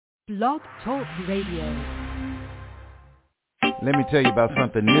Blog Talk Radio. Let me tell you about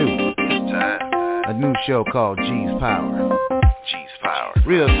something new. It's time. A new show called G's Power. G's Power.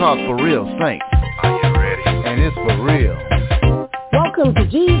 Real talk for real saints. Are you ready? And it's for real. Welcome to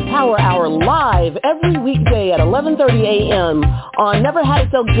G's Power Hour live every weekday at 11:30 a.m. on Never Had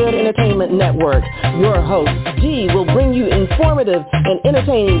It So Good Entertainment Network. Your host, G, will bring you informative and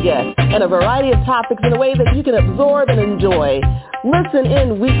entertaining guests and a variety of topics in a way that you can absorb and enjoy. Listen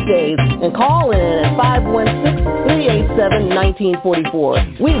in weekdays and call in at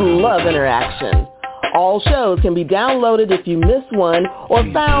 516-387-1944. We love interaction. All shows can be downloaded if you miss one or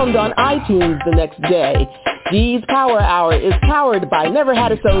found on iTunes the next day. G's Power Hour is powered by Never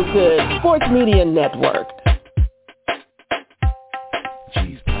Had It So Good Sports Media Network.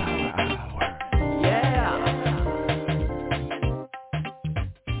 G's Power Hour. Yeah.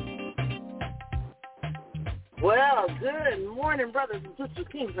 Well, good morning, brothers and sisters,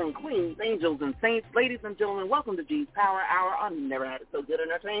 kings and queens, angels and saints, ladies and gentlemen. Welcome to G's Power Hour on Never Had It So Good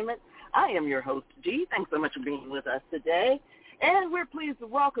Entertainment. I am your host, G. Thanks so much for being with us today. And we're pleased to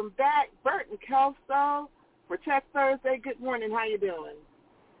welcome back Bert and Kelso for Tech Thursday. Good morning. How you doing?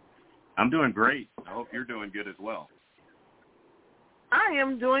 I'm doing great. I hope you're doing good as well. I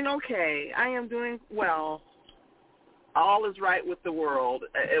am doing okay. I am doing well. All is right with the world.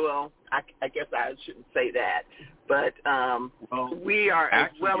 Well, I guess I shouldn't say that, but we are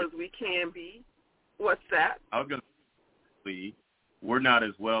actually, as well as we can be. What's that? I was going to say, we're not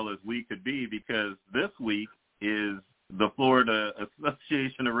as well as we could be because this week is the Florida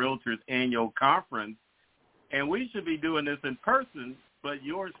Association of Realtors annual conference, and we should be doing this in person, but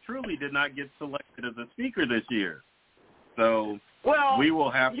yours truly did not get selected as a speaker this year. So we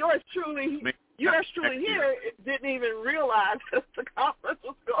will have yours truly here didn't even realize that the conference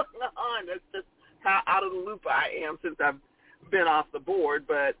was going on. That's just how out of the loop I am since I've been off the board,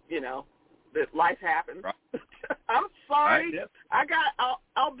 but that life happens. Right. I'm sorry. Right,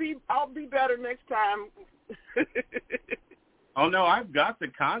 I'll be better next time. Oh no, I've got the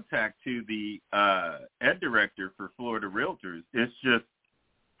contact to the ed director for Florida Realtors. It's just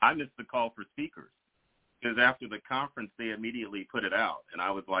I missed the call for speakers because after the conference they immediately put it out, and I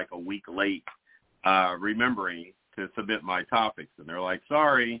was like a week late remembering to submit my topics, and they're like,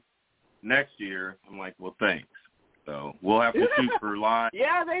 "Sorry, next year." I'm like, "Well, thanks." So we'll have to shoot for live.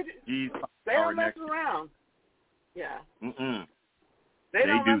 Yeah, they don't mess around. Yeah. They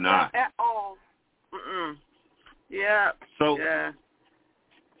don't do mess not around at all. Yeah. So yeah.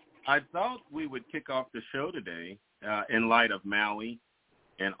 I thought we would kick off the show today in light of Maui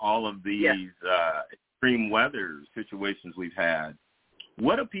and all of these extreme weather situations we've had.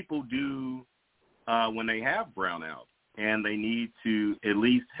 What do people do when they have brownouts and they need to at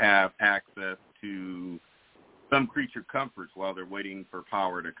least have access to some creature comforts while they're waiting for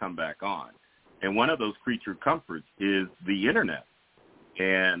power to come back on? And one of those creature comforts is the internet.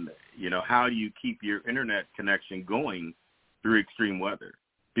 And, how do you keep your internet connection going through extreme weather?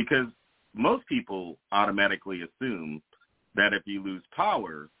 Because most people automatically assume that if you lose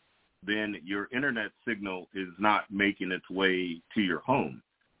power, then your internet signal is not making its way to your home.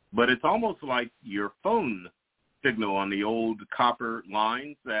 But it's almost like your phone signal on the old copper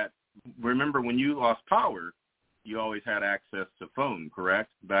lines that, remember when you lost power, you always had access to phone,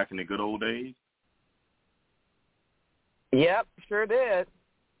 correct? Back in the good old days? Yep, sure did.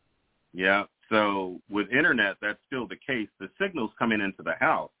 Yeah, so with internet, that's still the case. The signal's coming into the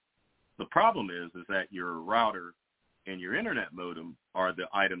house. The problem is that your router and your internet modem are the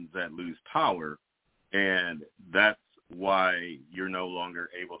items that lose power, and that's why you're no longer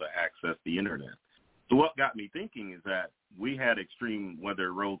able to access the internet. So what got me thinking is that we had extreme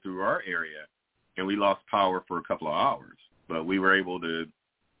weather roll through our area, and we lost power for a couple of hours, but we were able to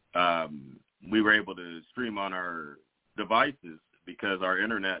stream on our devices because our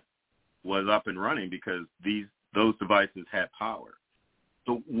internet was up and running because those devices had power.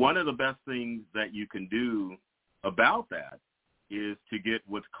 So one of the best things that you can do about that is to get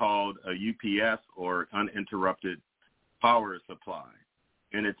what's called a UPS or uninterrupted power supply.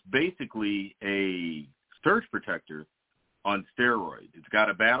 And it's basically a surge protector on steroids. It's got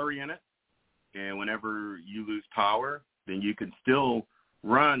a battery in it, and whenever you lose power, then you can still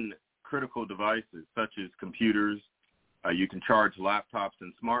run critical devices such as computers. You can charge laptops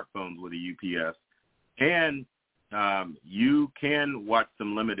and smartphones with a UPS, and you can watch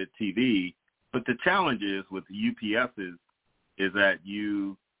some limited TV. But the challenge is with the UPSs is that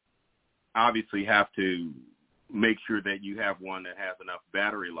you obviously have to make sure that you have one that has enough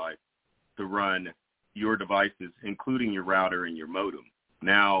battery life to run your devices, including your router and your modem.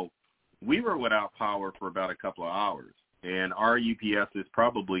 Now, we were without power for about a couple of hours, And our UPSs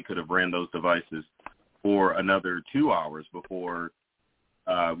probably could have ran those devices for another 2 hours before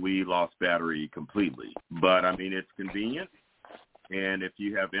we lost battery completely. But, I mean, it's convenient. And if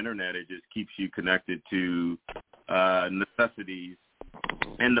you have internet, it just keeps you connected to necessities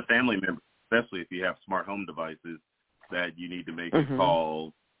and the family members, especially if you have smart home devices that you need to make a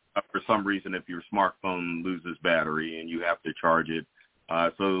call. For some reason, if your smartphone loses battery and you have to charge it.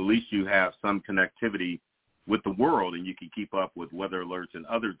 So at least you have some connectivity with the world, and you can keep up with weather alerts and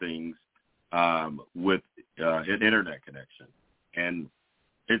other things with an internet connection. And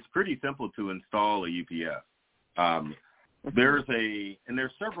it's pretty simple to install a UPS. There's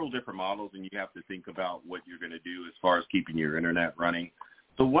several different models, and you have to think about what you're going to do as far as keeping your internet running.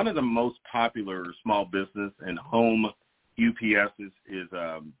 So one of the most popular small business and home UPSs is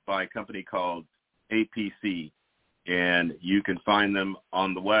by a company called APC, and you can find them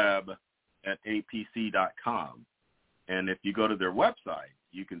on the web at apc.com. And if you go to their website,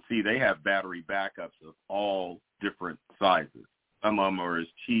 you can see they have battery backups of all different sizes. Some of them are as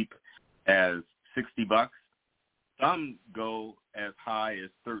cheap as $60. Some go as high as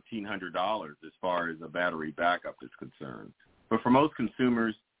 $1,300 as far as a battery backup is concerned. But for most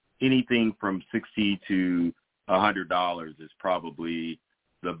consumers, anything from $60 to $100 is probably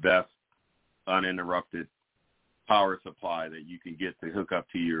the best uninterrupted power supply that you can get to hook up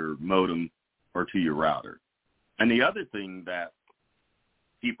to your modem or to your router. And the other thing that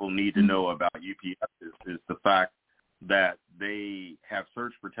people need to know about UPS is the fact that they have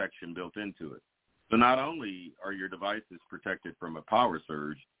surge protection built into it. So not only are your devices protected from a power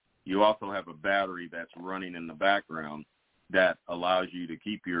surge, you also have a battery that's running in the background that allows you to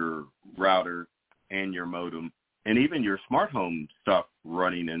keep your router and your modem and even your smart home stuff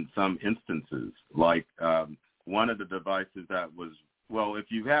running in some instances. Like one of the devices that was, well, if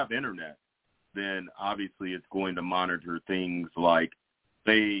you have internet, then obviously it's going to monitor things like,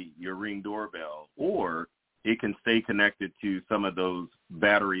 say, your Ring doorbell, or it can stay connected to some of those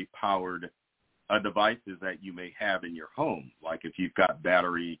battery-powered devices that you may have in your home, like if you've got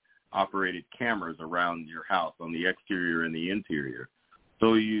battery-operated cameras around your house on the exterior and the interior.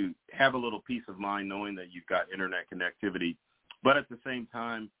 So you have a little peace of mind knowing that you've got internet connectivity, but at the same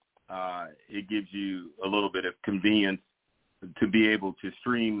time, it gives you a little bit of convenience to be able to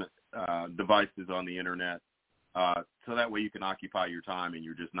stream devices on the internet, so that way you can occupy your time and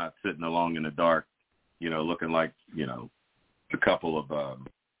you're just not sitting along in the dark, looking like, a couple of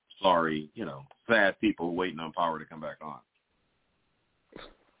sad people waiting on power to come back on.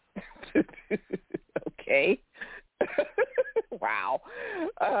 Okay. Wow.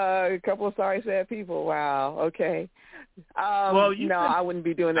 A couple of sorry, sad people. Wow. Okay. I wouldn't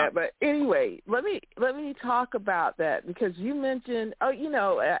be doing that. But anyway, let me talk about that, because you mentioned,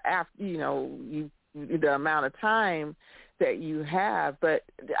 after, the amount of time that you have. But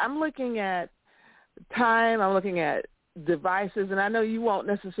I'm looking at time. I'm looking at devices, and I know you won't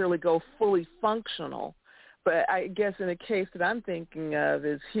necessarily go fully functional, but I guess in a case that I'm thinking of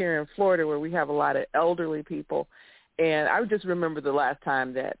is here in Florida, where we have a lot of elderly people. And I just remember the last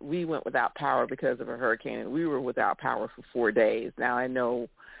time that we went without power because of a hurricane, and we were without power for 4 days. Now, I know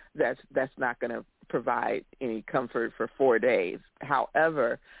that's not going to provide any comfort for 4 days.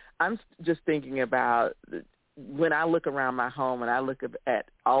 However, I'm just thinking about when I look around my home and I look at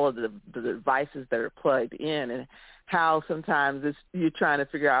all of the devices that are plugged in, and how sometimes you're trying to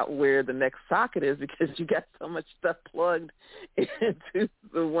figure out where the next socket is because you got so much stuff plugged into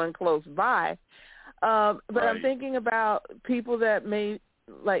the one close by. But right. I'm thinking about people that may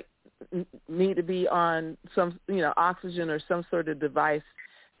need to be on some, oxygen or some sort of device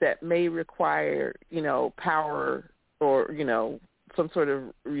that may require, power or, some sort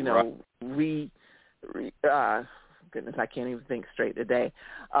of, goodness, I can't even think straight today,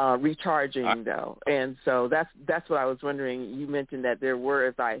 recharging though. And so that's what I was wondering. You mentioned that there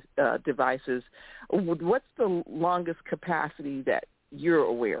were devices. What's the longest capacity that you're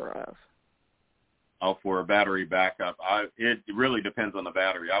aware of? Oh, for a battery backup, it really depends on the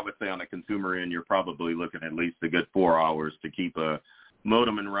battery. I would say on the consumer end, you're probably looking at least a good 4 hours to keep a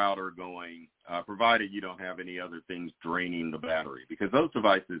modem and router going, provided you don't have any other things draining the battery, because those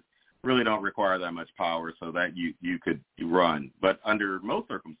devices really don't require that much power, so that you could run. But under most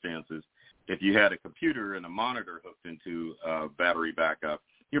circumstances, if you had a computer and a monitor hooked into a battery backup,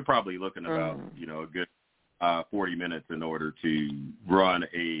 you're probably looking about, a good 40 minutes in order to run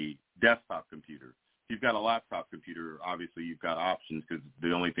a desktop computer. If you've got a laptop computer, obviously you've got options, because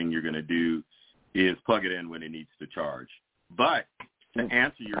the only thing you're going to do is plug it in when it needs to charge. But to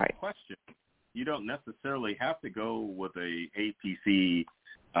answer your question, you don't necessarily have to go with a APC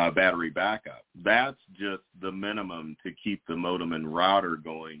battery backup. That's just the minimum to keep the modem and router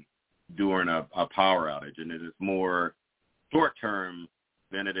going during a power outage, and it is more short-term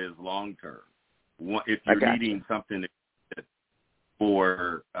than it is long-term. If you're needing something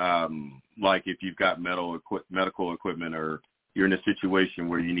for, like if you've got medical equipment or you're in a situation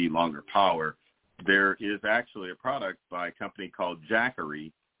where you need longer power, there is actually a product by a company called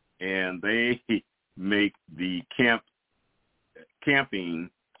Jackery, and they make the camping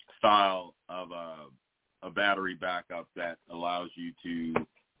style of a battery backup that allows you to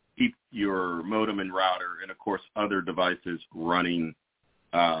keep your modem and router and, of course, other devices running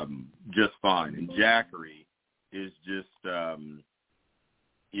just fine. And Jackery is just,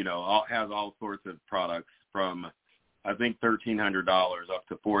 has all sorts of products from, I think, $1,300 up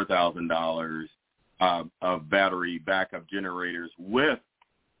to $4,000 of battery backup generators with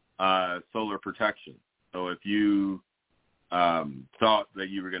solar protection. So if you thought that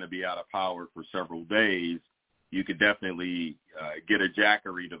you were going to be out of power for several days, you could definitely get a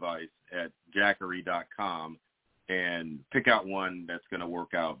Jackery device at jackery.com and pick out one that's going to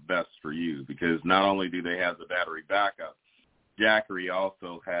work out best for you, because not only do they have the battery backup, Jackery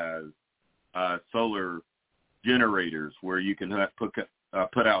also has solar generators where you can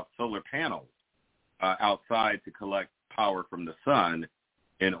put out solar panels outside to collect power from the sun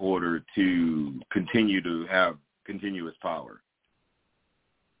in order to continue to have continuous power.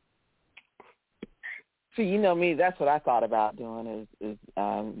 So you know me, that's what I thought about doing is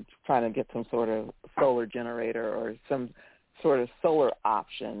trying to get some sort of solar generator or some sort of solar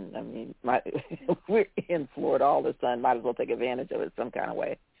option. I mean, we're in Florida all the time. Might as well take advantage of it some kind of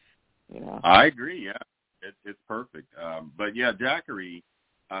way. I agree. Yeah, it's perfect. But yeah, Jackery,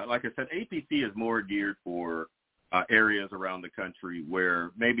 like I said, APC is more geared for areas around the country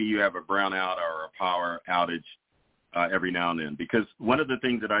where maybe you have a brownout or a power outage every now and then. Because one of the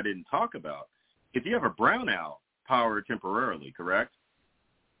things that I didn't talk about, if you have a brownout, power temporarily, correct?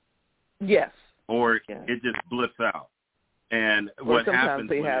 Yes. Or it just blips out. And what happens? Sometimes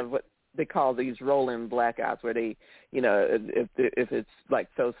they have what they call these rolling blackouts, where they, if it's like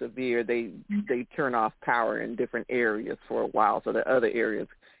so severe, they turn off power in different areas for a while, so that other areas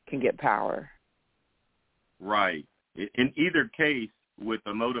can get power. Right. In either case, with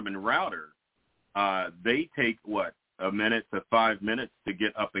the modem and router, they take a minute to 5 minutes to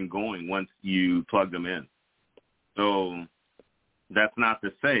get up and going once you plug them in. So that's not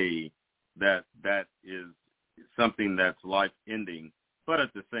to say that that is something that's life-ending, but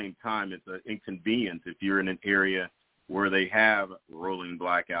at the same time, it's an inconvenience if you're in an area where they have rolling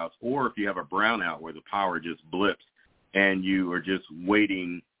blackouts, or if you have a brownout where the power just blips and you are just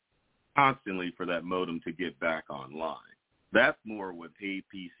waiting constantly for that modem to get back online. That's more what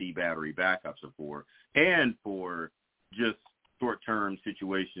APC battery backups are for, and for just short-term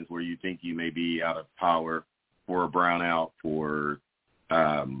situations where you think you may be out of power, for a brownout, for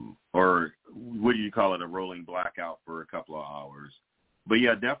or what do you call it, a rolling blackout for a couple of hours. But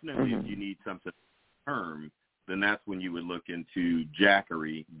yeah, definitely if you need something term, then that's when you would look into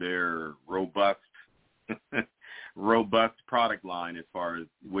Jackery, their robust product line as far as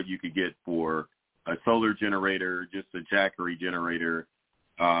what you could get for a solar generator, just a Jackery generator,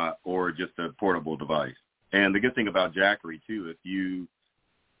 or just a portable device. And the good thing about Jackery, too, if you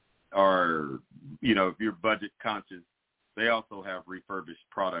are, if you're budget conscious, they also have refurbished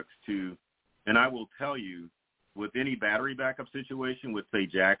products, too. And I will tell you, with any battery backup situation with, say,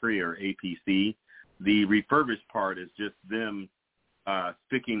 Jackery or APC, the refurbished part is just them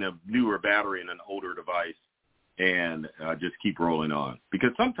sticking a newer battery in an older device and just keep rolling on.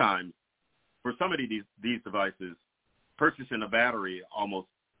 Because sometimes, for some of these devices, purchasing a battery almost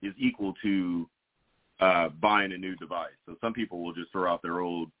is equal to buying a new device. So some people will just throw out their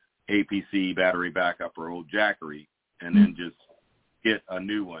old APC battery backup or old Jackery and then just get a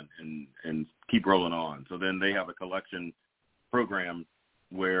new one and keep rolling on. So then they have a collection program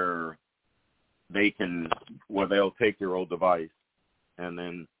where they'll take your old device and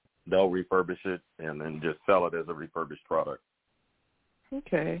then they'll refurbish it and then just sell it as a refurbished product.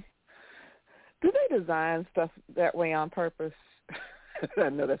 Okay. Do they design stuff that way on purpose? I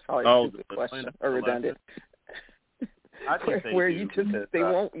know that's probably a stupid question or redundant. I think where you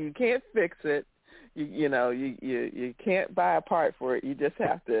can't fix it. You can't buy a part for it. You just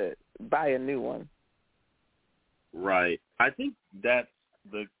have to buy a new one. Right. I think the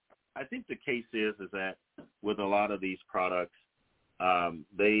case is that with a lot of these products,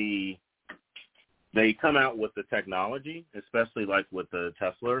 they come out with the technology, especially like with the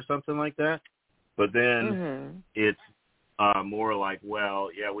Tesla or something like that. But then it's more like, well,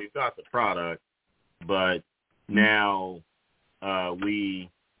 yeah, we've got the product, but now we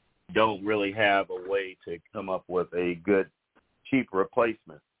don't really have a way to come up with a good, cheap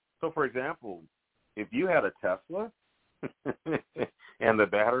replacement. So, for example, if you had a Tesla and the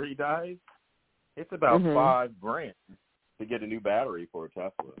battery dies, it's about $5,000 to get a new battery for a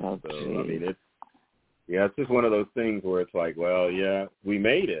Tesla. Oh, so, geez. I mean, it's just one of those things where it's like, well, yeah, we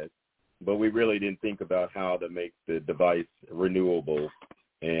made it, but we really didn't think about how to make the device renewable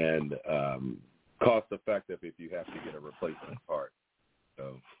and cost-effective if you have to get a replacement part.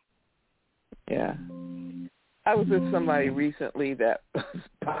 So, yeah. I was with somebody recently that was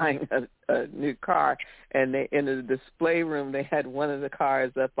buying a new car, and they in the display room they had one of the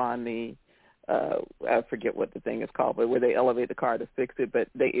cars up on the I forget what the thing is called, but where they elevate the car to fix it. But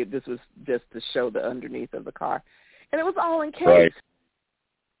this was just to show the underneath of the car, and it was all encased. Right.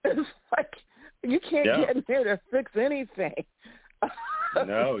 It was like you can't get in there to fix anything.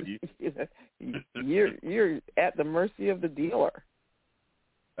 No, you're at the mercy of the dealer.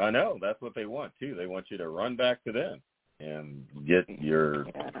 I know. That's what they want, too. They want you to run back to them and get your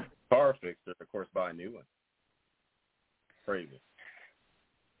car fixed and, of course, buy a new one. Crazy.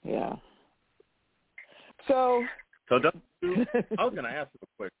 Yeah. So don't you, I was going to ask real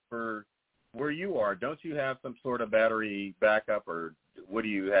quick, for where you are, don't you have some sort of battery backup, or what do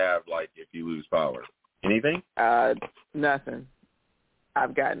you have, like, if you lose power? Anything? Nothing.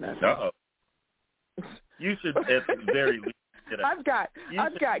 I've got nothing. Uh-oh. You should, at the very least, I've got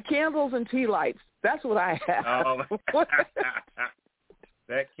candles and tea lights. That's what I have.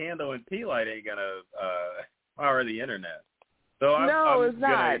 That candle and tea light ain't gonna power the internet. So it's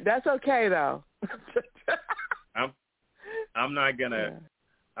not. That's okay though. I'm not gonna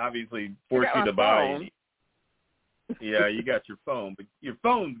obviously force you to buy any. Yeah, you got your phone, but your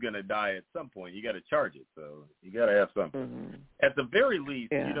phone's gonna die at some point. You got to charge it, so you got to have something. Mm-hmm. At the very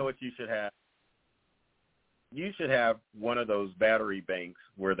least, you know what you should have. You should have one of those battery banks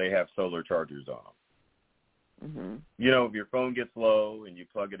where they have solar chargers on them. Mm-hmm. You know, if your phone gets low and you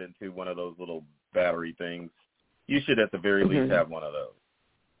plug it into one of those little battery things, you should at the very least have one of those.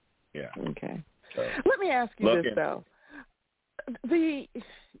 Yeah. Okay. So, let me ask you this, though.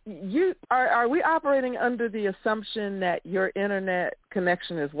 Are we operating under the assumption that your internet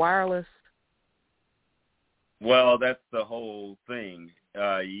connection is wireless? Well, that's the whole thing.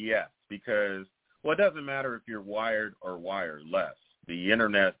 Yes, because it doesn't matter if you're wired or wireless. The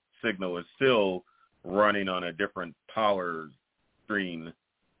internet signal is still running on a different power stream.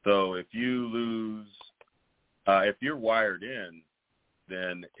 So if you lose, if you're wired in,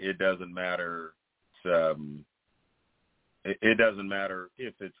 then it doesn't matter. It doesn't matter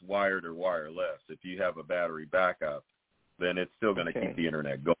if it's wired or wireless. If you have a battery backup, then it's still going to keep the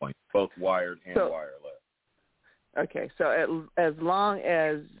internet going, both wired and wireless. Okay, so as long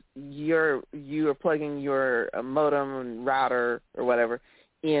as you are plugging your modem and router or whatever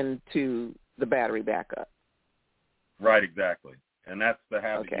into the battery backup. Right, exactly. And that's the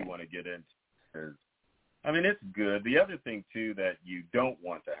habit you want to get into. I mean, it's good. The other thing, too, that you don't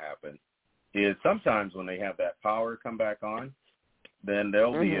want to happen is sometimes when they have that power come back on, then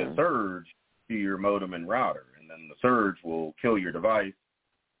there'll be a surge to your modem and router, and then the surge will kill your device,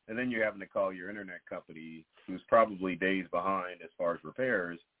 and then you're having to call your internet company, who's probably days behind as far as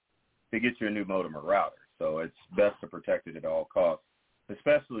repairs, to get you a new modem or router. So it's best to protect it at all costs,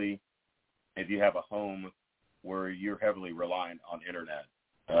 especially if you have a home where you're heavily reliant on internet.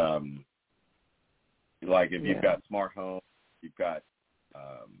 Like if you've got smart homes, you've got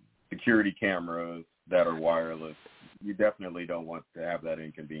security cameras that are wireless, you definitely don't want to have that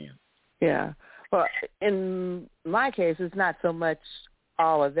inconvenience. Yeah. Well, in my case, it's not so much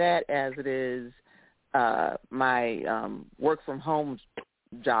all of that as it is my work from home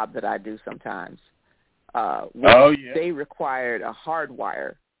job that I do sometimes. They required a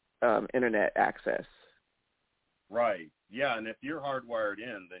hardwire internet access. Right. Yeah, and if you're hardwired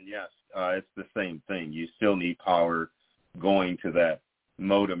in, then yes, it's the same thing. You still need power going to that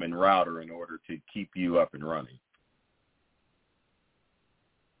modem and router in order to keep you up and running.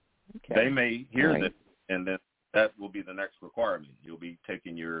 Okay. They may hear this, and then that will be the next requirement. You'll be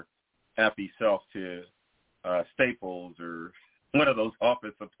taking your happy self to Staples or one of those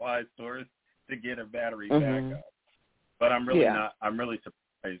office supply stores to get a battery backup. But I'm really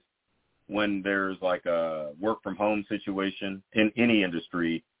surprised when there's like a work from home situation in any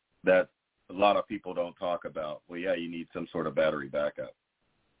industry that a lot of people don't talk about. Well, yeah, you need some sort of battery backup.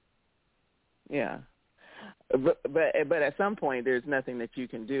 Yeah. But at some point there's nothing that you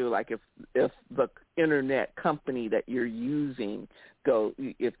can do. Like if the internet company that you're using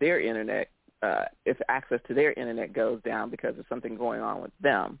if their internet if access to their internet goes down because of something going on with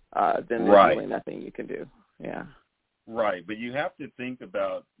them, then there's really nothing you can do. Yeah. Right, but you have to think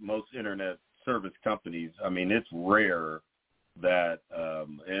about most internet service companies. I mean, it's rare that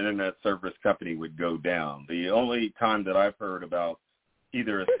an internet service company would go down. The only time that I've heard about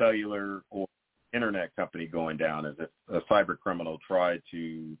either a cellular or internet company going down is if a cyber criminal tried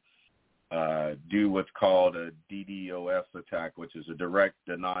to do what's called a DDoS attack, which is a direct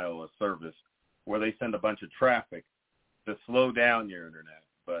denial of service, where they send a bunch of traffic to slow down your internet.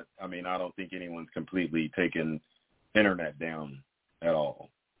 But, I mean, I don't think anyone's completely taken internet down at all.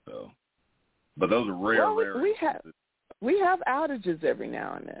 So, but those are rare. We have outages every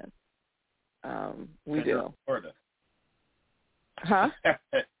now and then. We do. In Florida. Huh?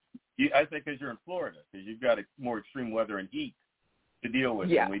 I think because you're in Florida, because you've got more extreme weather and heat to deal with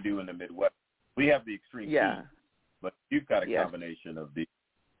than we do in the Midwest. We have the extreme heat, but you've got a combination of the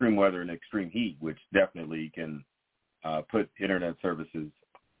extreme weather and extreme heat, which definitely can put internet services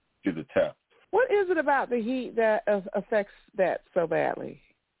to the test. What is it about the heat that affects that so badly?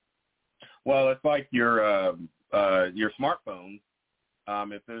 Well, it's like your smartphones.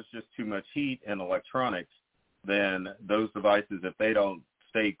 If there's just too much heat in electronics, then those devices, if they don't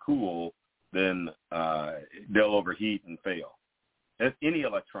stay cool, then they'll overheat and fail. As any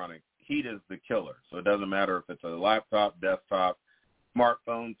electronic, heat is the killer. So it doesn't matter if it's a laptop, desktop,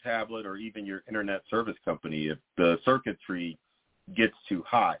 smartphone, tablet, or even your internet service company. If the circuitry gets too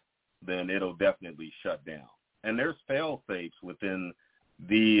hot, then it'll definitely shut down. And there's fail-safes within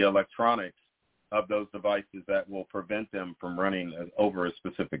the electronics of those devices that will prevent them from running over a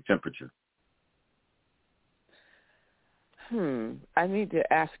specific temperature. I need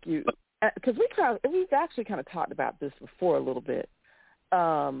to ask you, because we've actually kind of talked about this before a little bit.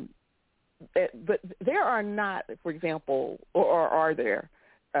 But there are not, for example, or are there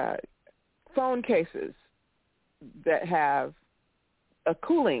phone cases that have a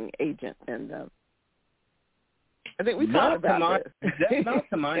cooling agent in them? I think we talked about this. That's not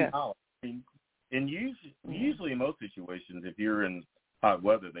to my knowledge. And usually in most situations, if you're in hot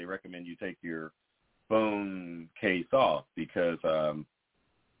weather, they recommend you take your phone case off because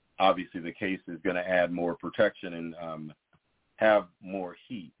obviously the case is going to add more protection and have more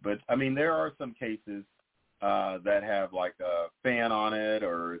heat. But, I mean, there are some cases that have like a fan on it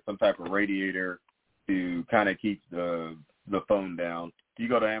or some type of radiator to kind of keep the phone down. If you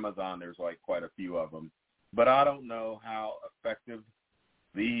go to Amazon, there's like quite a few of them. But I don't know how effective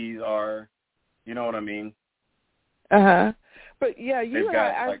these are. You know what I mean? Uh-huh. But, yeah,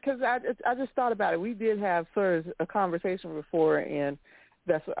 because I just thought about it. We did have sort of a conversation before, and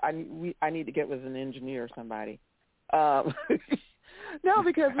that's what I need to get with an engineer or somebody. No,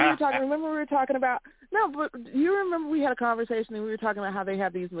 because we were talking, remember we were talking about, but you remember we had a conversation and we were talking about how they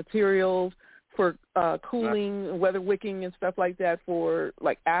have these materials for cooling, weather wicking and stuff like that for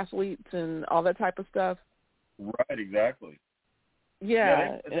like athletes and all that type of stuff. Right, exactly.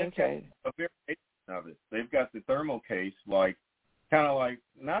 Yeah, they've okay. Got a variation of it. They've got the thermal case, like kind of like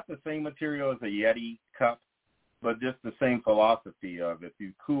not the same material as a Yeti cup, but just the same philosophy of if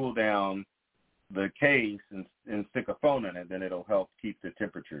you cool down the case and stick a phone in it, then it'll help keep the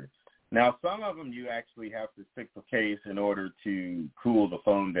temperature. Now, some of them you actually have to stick the case in order to cool the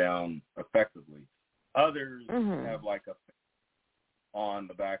phone down effectively. Others have like a on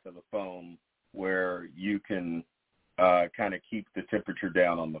the back of the phone where you can kind of keep the temperature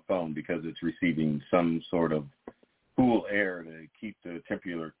down on the phone because it's receiving some sort of cool air to keep the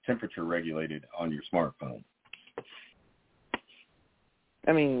temperature regulated on your smartphone.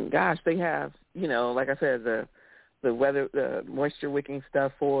 I mean, gosh, they have, like I said, the weather, the moisture wicking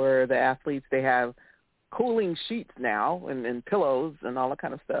stuff for the athletes. They have cooling sheets now and pillows and all that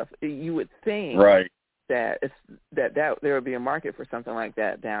kind of stuff. You would think that that there would be a market for something like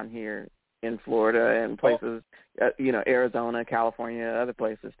that down here in Florida and places, Arizona, California, other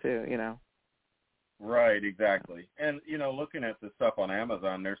places too, Right, exactly. And, looking at the stuff on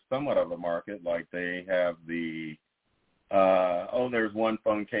Amazon, there's somewhat of a market. Like they have the there's one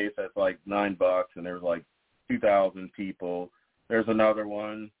phone case that's like $9 and there's like 2,000 people. There's another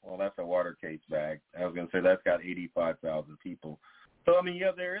one. Well, that's a water case bag. I was going to say that's got 85,000 people. So, I mean,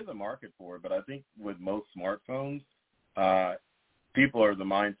 yeah, there is a market for it, but I think with most smartphones, people are the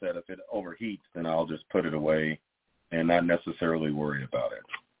mindset if it overheats, then I'll just put it away and not necessarily worry about it.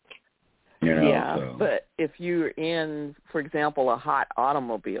 But if you're in, for example, a hot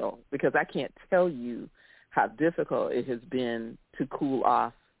automobile, because I can't tell you how difficult it has been to cool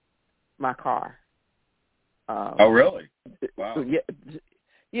off my car. Oh, really? Wow.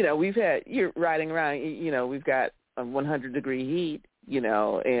 Yeah, we've had, you're riding around, we've got a 100-degree heat,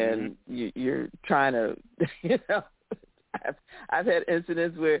 and you're trying to, I've had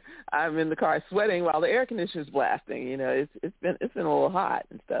incidents where I'm in the car sweating while the air conditioner's blasting. You know, it's been a little hot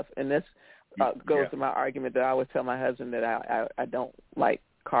and stuff, and this goes to my argument that I always tell my husband that I don't like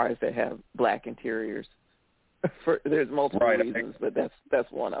cars that have black interiors. There's multiple reasons, but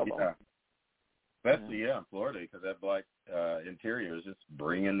that's one of them. Especially in Florida, because that black interior is just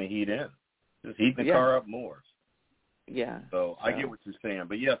bringing the heat in, just heating the car up more. Yeah. So I get what you're saying,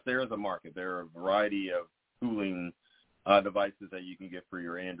 but yes, there is a market. There are a variety of cooling devices that you can get for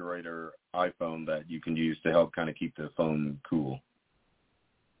your Android or iPhone that you can use to help kind of keep the phone cool.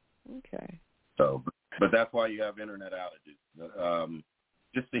 Okay. So, but that's why you have internet outages.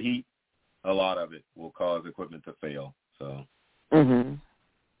 Just the heat, a lot of it will cause equipment to fail. So. Mhm.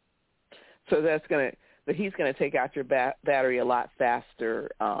 So the heat's gonna take out your battery a lot faster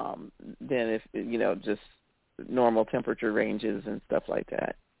than if just normal temperature ranges and stuff like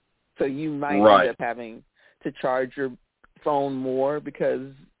that. So you might end up having to charge your phone more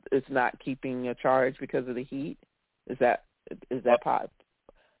because it's not keeping a charge because of the heat. Is that a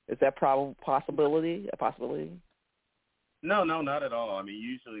possibility? No, not at all. I mean,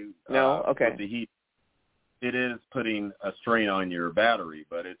 usually with the heat, it is putting a strain on your battery,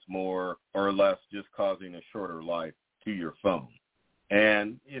 but it's more or less just causing a shorter life to your phone.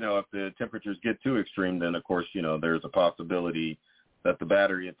 And, if the temperatures get too extreme, then, of course, there's a possibility that the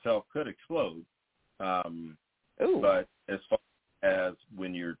battery itself could explode. But as far as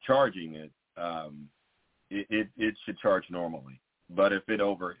when you're charging it, it should charge normally. But if the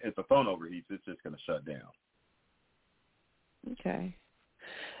phone overheats, it's just going to shut down. Okay.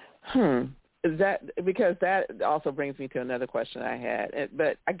 Is that because that also brings me to another question I had,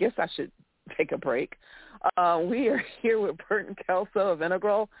 but I guess I should take a break. We are here with Burton Kelso of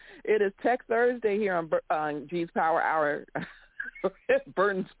Integral. It is Tech Thursday here on G's Power Hour,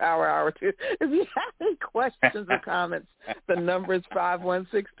 Burton's Power Hour too. If you have any questions or comments, the number is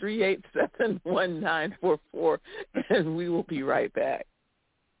 516-387-1944, and we will be right back.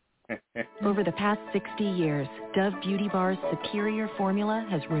 Over the past 60 years, Dove Beauty Bar's superior formula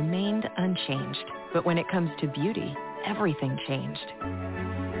has remained unchanged. But when it comes to beauty, everything changed.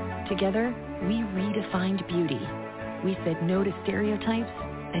 Together, we redefined beauty. We said no to stereotypes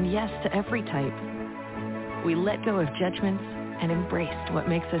and yes to every type. We let go of judgments and embraced what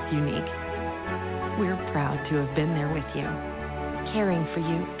makes us unique. We're proud to have been there with you, caring for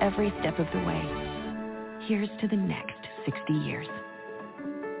you every step of the way. Here's to the next 60 years.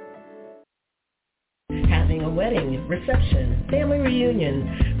 Having a wedding, reception, family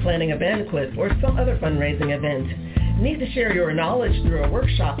reunion, planning a banquet, or some other fundraising event. Need to share your knowledge through a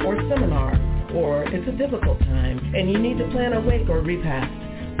workshop or seminar, or it's a difficult time and you need to plan a wake or repast.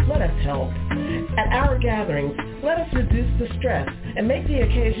 Let us help. At our gatherings, let us reduce the stress and make the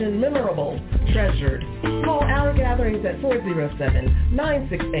occasion memorable, treasured. Call our gatherings at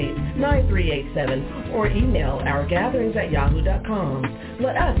 407-968-9387 or email ourgatherings@yahoo.com.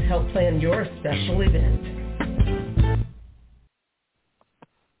 Let us help plan your special event.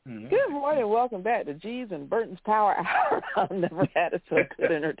 Good morning. Welcome back to G's and Burton's Power Hour. I've never had it so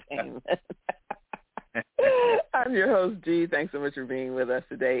good entertainment. I'm your host, G. Thanks so much for being with us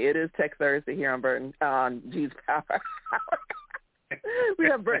today. It is Tech Thursday here on G's Power Hour. We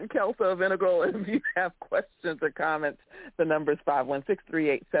have Burton Kelso of Integral, and if you have questions or comments, the number is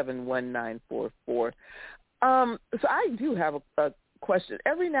 516-387-1944. So I do have a question.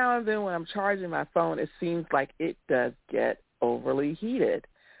 Every now and then when I'm charging my phone, it seems like it does get overly heated.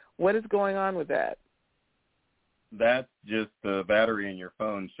 What is going on with that? That's just the battery in your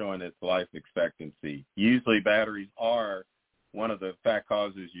phone showing its life expectancy. Usually batteries are one of the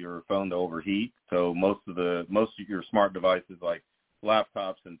causes your phone to overheat. So most of your smart devices like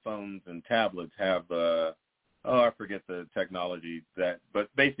laptops and phones and tablets have I forget the technology but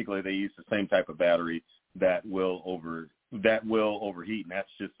basically they use the same type of battery that will overheat, and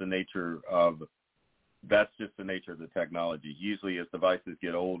that's just the nature of the technology. Usually as devices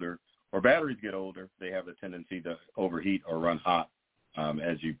get older or batteries get older, they have the tendency to overheat or run hot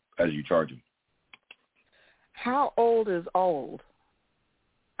as you charge them. How old is old?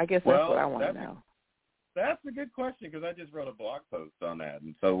 I guess that's what I want to know. That's a good question because I just wrote a blog post on that.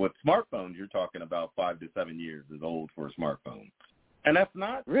 And so with smartphones, you're talking about 5 to 7 years is old for a smartphone. And that's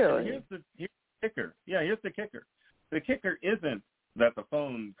not really. Here's the kicker. Yeah, here's the kicker. The kicker isn't that the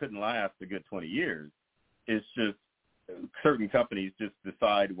phone couldn't last a good 20 years. It's just certain companies just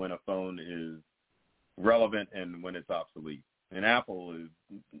decide when a phone is relevant and when it's obsolete. And Apple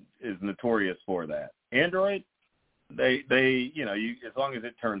is notorious for that. Android, they as long as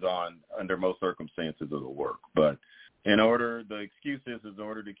it turns on under most circumstances, it'll work. But The excuse is in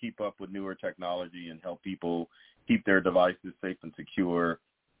order to keep up with newer technology and help people keep their devices safe and secure,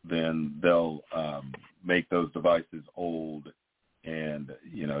 then they'll make those devices old, and,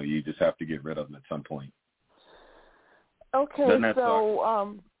 you just have to get rid of them at some point. Okay, so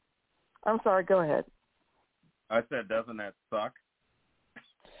I'm sorry, go ahead. I said, doesn't that suck?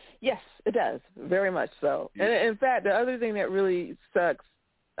 Yes, it does, very much so. Yeah. And in fact, the other thing that really sucks,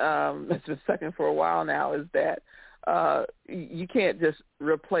 that's been sucking for a while now, is that you can't just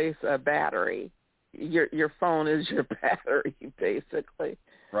replace a battery. Your phone is your battery, basically.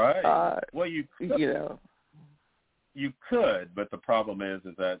 Right. Well, you could, but the problem is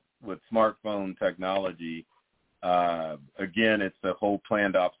that with smartphone technology, again, it's the whole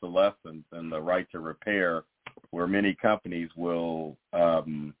planned obsolescence and the right to repair, where many companies will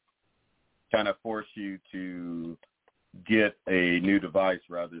kind of force you to get a new device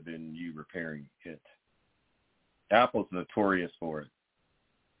rather than you repairing it. Apple's notorious for it.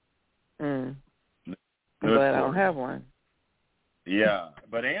 But I don't have one. Yeah,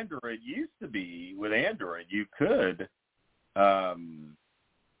 but Android used to be, with Android, you could,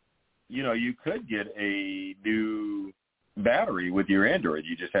 you could get a new battery with your Android.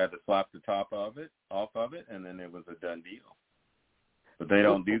 You just had to slap the top of it, off of it, and then it was a done deal. But they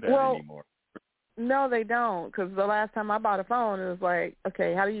don't do that anymore. No, they don't, because the last time I bought a phone, it was like,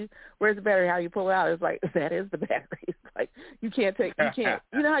 okay, where's the battery? How do you pull it out? It's like, that is the battery. It's like, you can't, you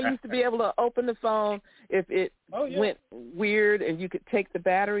know how you used to be able to open the phone if it went weird and you could take the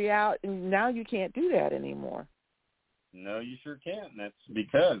battery out, and now you can't do that anymore. No, you sure can't. And that's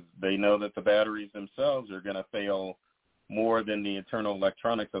because they know that the batteries themselves are going to fail more than the internal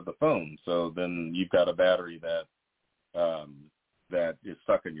electronics of the phone. So then you've got a battery that is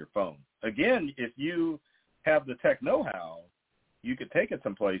stuck in your phone. Again, if you have the tech know-how, you could take it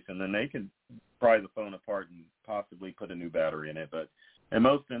someplace and then they can pry the phone apart and possibly put a new battery in it. But in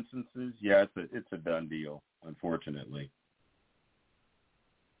most instances, it's a done deal, unfortunately.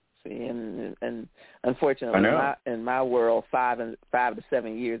 See, and unfortunately, in my world, 5 to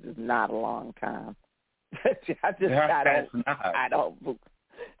 7 years is not a long time. I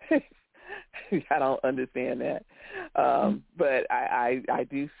don't understand that. But I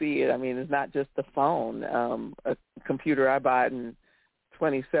do see it. I mean, it's not just the phone. A computer I bought in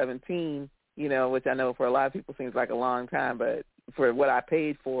 2017, which I know for a lot of people seems like a long time, but for what I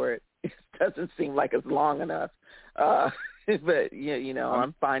paid for it, it doesn't seem like it's long enough. But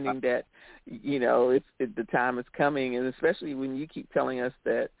I'm finding that the time is coming, and especially when you keep telling us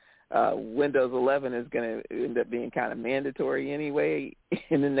that Windows 11 is going to end up being kind of mandatory anyway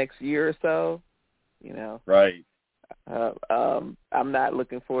in the next year or so. Right. I'm not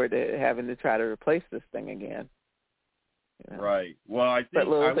looking forward to having to try to replace this thing again. Right. Well, I think but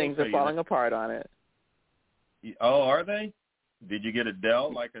little things are falling apart on it. Oh, are they? Did you get a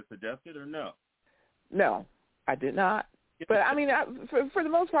Dell like I suggested, or no? No, I did not. But I mean, for the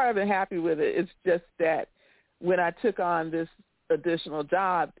most part, I've been happy with it. It's just that when I took on this additional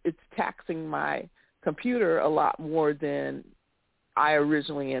job, it's taxing my computer a lot more than I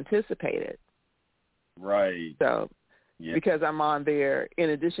originally anticipated. Right. So, because I'm on there,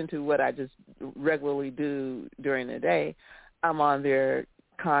 in addition to what I just regularly do during the day, I'm on there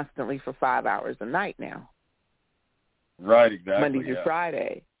constantly for 5 hours a night now. Right, exactly. Monday through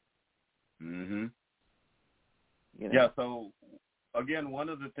Friday. Mm-hmm. Yeah, so, again, one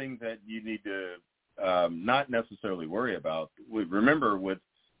of the things that you need to not necessarily worry about, remember, with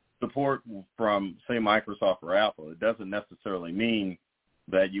support from, say, Microsoft or Apple, it doesn't necessarily mean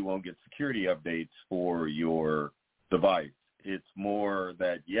that you won't get security updates for your device. It's more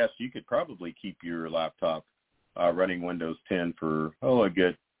that, yes, you could probably keep your laptop running Windows 10 for,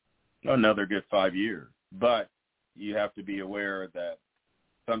 another good 5 years. But you have to be aware that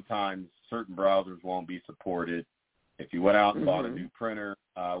sometimes certain browsers won't be supported. If you went out and bought a new printer,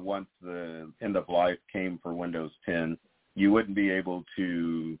 once the end of life came for Windows 10, you wouldn't be able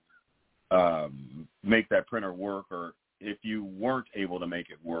to make that printer work, or if you weren't able to make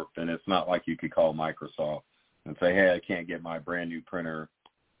it work, then it's not like you could call Microsoft and say, hey, I can't get my brand new printer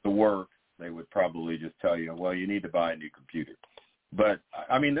to work. They would probably just tell you, well, you need to buy a new computer. But,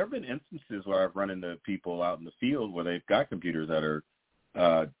 I mean, there have been instances where I've run into people out in the field where they've got computers that are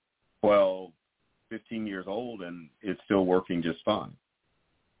 12, 15 years old, and it's still working just fine.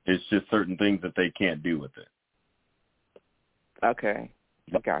 It's just certain things that they can't do with it. Okay.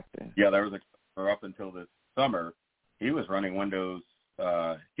 I got you. Yeah, there was a customer up until this summer. He was running Windows.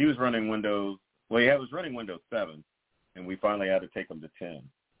 He was running Windows 7, and we finally had to take him to 10.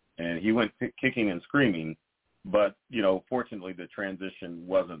 And he went kicking and screaming, but, fortunately the transition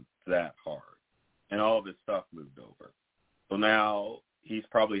wasn't that hard. and all of his stuff moved over. So now he's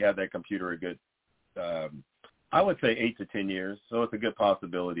probably had that computer a good, I would say 8 to 10 years. So it's a good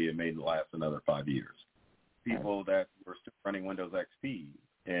possibility it may last another 5 years. People that were still running Windows XP,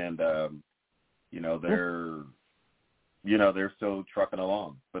 and they're still trucking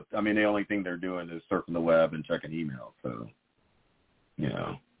along. But I mean, the only thing they're doing is surfing the web and checking email. So,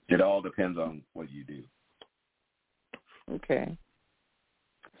 it all depends on what you do. Okay.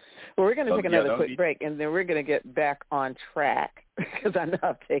 Well, we're going to take another quick break, and then we're going to get back on track because I know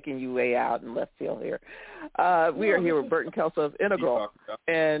I've taken you way out in left field here. We are here with Burton Kelso of Integral,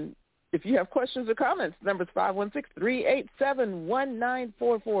 and if you have questions or comments, the number is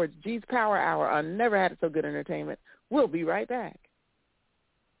 516-387-1944. It's G's Power Hour on Never Had It So Good Entertainment. We'll be right back.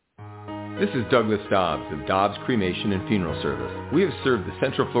 This is Douglas Dobbs of Dobbs Cremation and Funeral Service. We have served the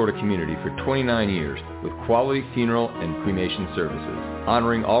Central Florida community for 29 years with quality funeral and cremation services.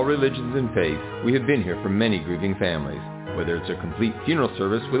 Honoring all religions and faiths, we have been here for many grieving families. Whether it's a complete funeral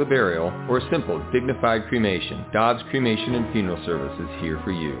service with a burial or a simple, dignified cremation, Dobbs Cremation and Funeral Service is here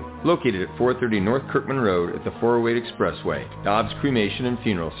for you. Located at 430 North Kirkman Road at the 408 Expressway, Dobbs Cremation and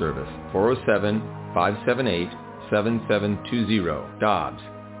Funeral Service, 407-578-7720. Dobbs,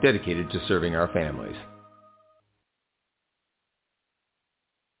 dedicated to serving our families.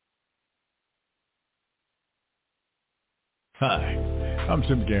 Hi, I'm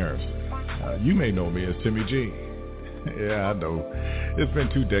Tim Garrison. You may know me as Timmy G. Yeah, I know. It's been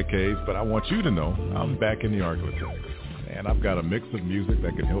 2 decades, but I want you to know I'm back in the Arklatex. And I've got a mix of music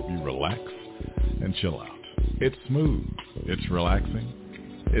that can help you relax and chill out. It's smooth. It's relaxing.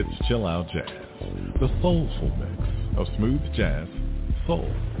 It's chill out jazz. The soulful mix of smooth jazz, soul,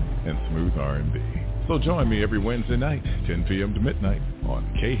 and smooth R&B. So join me every Wednesday night, 10 p.m. to midnight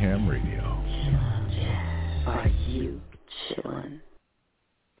on K-Ham Radio. Chill out jazz. Are you chillin'?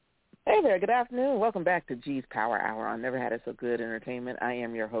 Hey there, good afternoon. Welcome back to G's Power Hour on Never Had It So Good Entertainment. I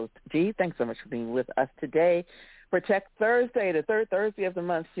am your host, G. Thanks so much for being with us today for Tech Thursday, the third Thursday of the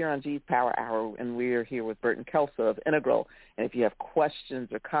month here on G's Power Hour, and we're here with Burton Kelso of Integral. And if you have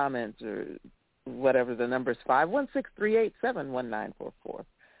questions or comments or whatever, the number is 516-387-1944.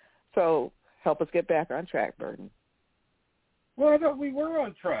 So help us get back on track, Burton. Well, I thought we were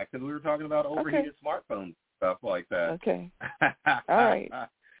on track because we were talking about overheated smartphones, stuff like that. Okay. All right.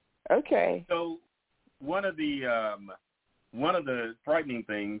 Okay. So one of the frightening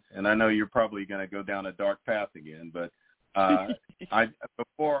things, and I know you're probably going to go down a dark path again, but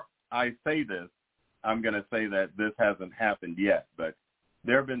before I say this, I'm going to say that this hasn't happened yet. But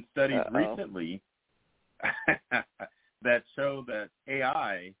there have been studies recently that show that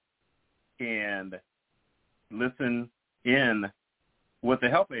AI can listen in with the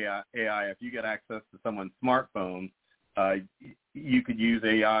help of AI. If you get access to someone's smartphone, you could use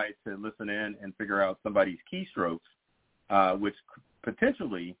AI to listen in and figure out somebody's keystrokes, which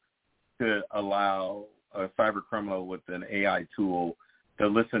potentially could allow a cyber criminal with an AI tool to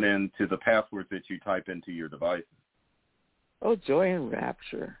listen in to the passwords that you type into your devices. Oh, joy and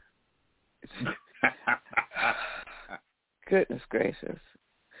rapture. Goodness gracious.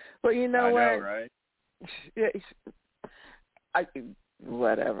 Well, you know what? I know, right?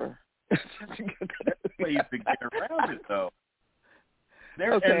 Whatever. Ways to get around it, though.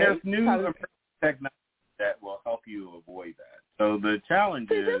 And there's new technology that will help you avoid that. So the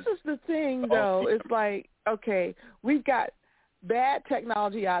challenge is... this is the thing, though. It's like, okay, we've got bad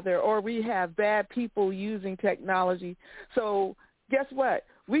technology out there, or we have bad people using technology. So guess what?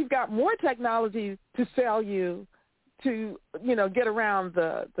 We've got more technology to sell you to, get around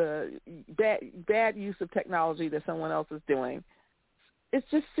the bad use of technology that someone else is doing. It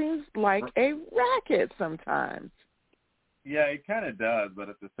just seems like a racket sometimes. Yeah, it kind of does, but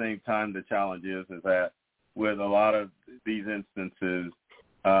at the same time, the challenge is that with a lot of these instances,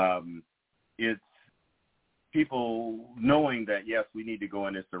 it's people knowing that, yes, we need to go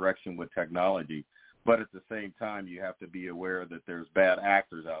in this direction with technology, but at the same time, you have to be aware that there's bad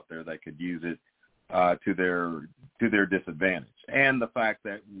actors out there that could use it to their disadvantage. And the fact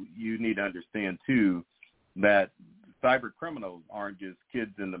that you need to understand, too, that cyber criminals aren't just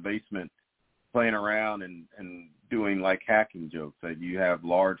kids in the basement playing around and doing like hacking jokes. That you have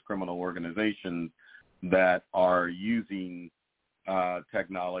large criminal organizations that are using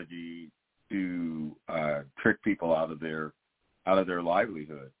technology to trick people out of their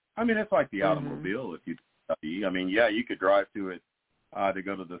livelihood. I mean, it's like the automobile. If you study, I mean, yeah, you could drive to it to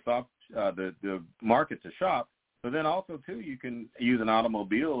go to the market to shop, but then also too, you can use an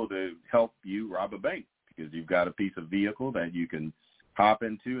automobile to help you rob a bank, because you've got a piece of vehicle that you can hop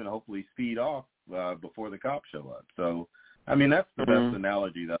into and hopefully speed off before the cops show up. So, I mean, that's the best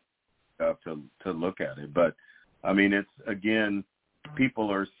analogy that stuff to look at it. But I mean, it's again,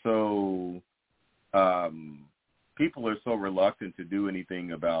 people are so reluctant to do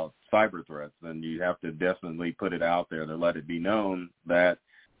anything about cyber threats, and you have to definitely put it out there to let it be known that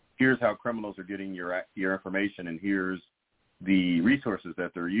here's how criminals are getting your information, and here's the resources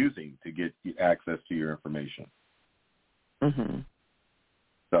that they're using to get access to your information. Mm-hmm.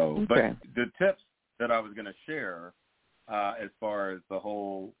 So, okay. But the tips that I was going to share as far as the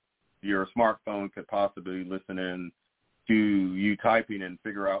whole, your smartphone could possibly listen in to you typing and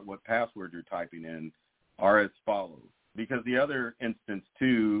figure out what password you're typing in are as follows. Because the other instance,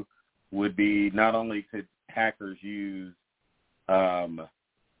 too, would be not only could hackers use,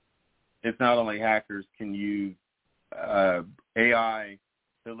 it's not only hackers can use AI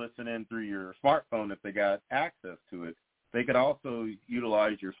to listen in through your smartphone if they got access to it. They could also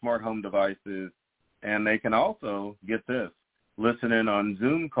utilize your smart home devices, and they can also, get this, listen in on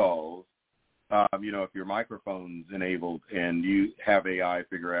Zoom calls, if your microphone's enabled and you have AI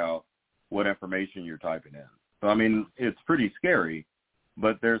figure out what information you're typing in. So, I mean, it's pretty scary,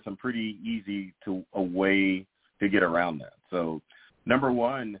 but there's some pretty easy a way to get around that. So number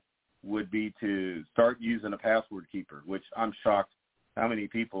one would be to start using a password keeper, which I'm shocked how many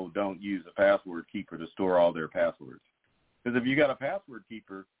people don't use a password keeper to store all their passwords. Because if you got a password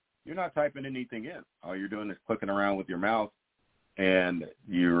keeper, you're not typing anything in. All you're doing is clicking around with your mouse, and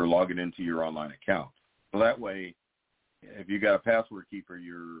you're logging into your online account. So that way, if you got a password keeper,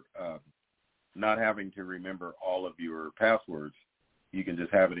 you're not having to remember all of your passwords. You can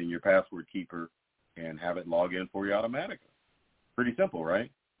just have it in your password keeper and have it log in for you automatically. Pretty simple, right?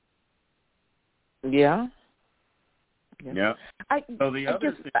 Yeah. Yeah. I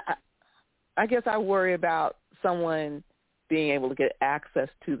guess I worry about someone being able to get access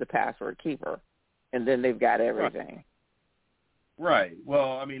to the password keeper, and then they've got everything. Right.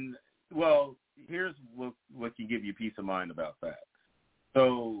 Well, here's what can give you peace of mind about that.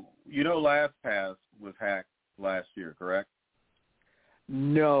 So, LastPass was hacked last year, correct?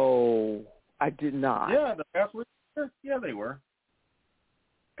 No, I did not. Yeah, the password. Yeah, they were.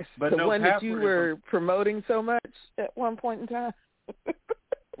 But the no one that you were promoting so much at one point in time.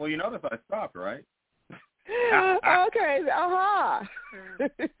 Well, you notice I stopped, right? Okay.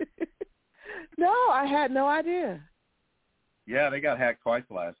 No, I had no idea. Yeah, they got hacked twice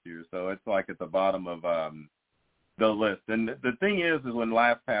last year, so it's like at the bottom of the list. And the thing is when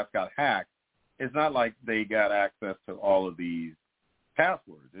LastPass got hacked, it's not like they got access to all of these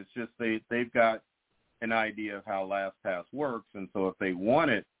passwords. It's just they've got an idea of how LastPass works, and so if they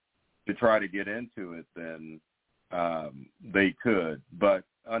wanted to try to get into it, then they could. But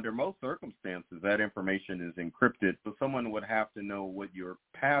under most circumstances, that information is encrypted, so someone would have to know what your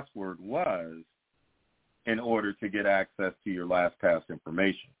password was in order to get access to your LastPass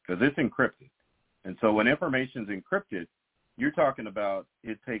information, because it's encrypted. And so when information is encrypted, you're talking about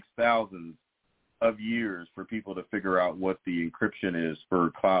it takes thousands of years for people to figure out what the encryption is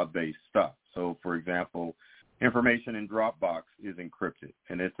for cloud-based stuff. So, for example, information in Dropbox is encrypted,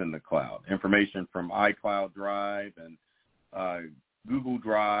 and it's in the cloud. Information from iCloud Drive and Google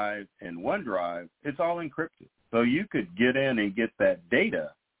Drive and OneDrive, it's all encrypted. So you could get in and get that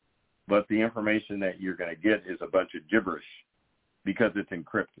data, but the information that you're going to get is a bunch of gibberish because it's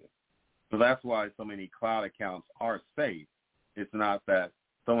encrypted. So that's why so many cloud accounts are safe. It's not that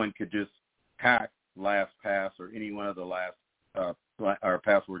someone could just hack LastPass or any one of the our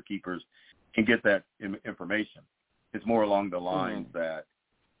password keepers and get that information. It's more along the lines that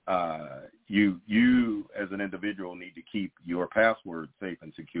you as an individual need to keep your password safe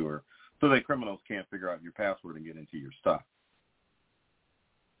and secure so that criminals can't figure out your password and get into your stuff.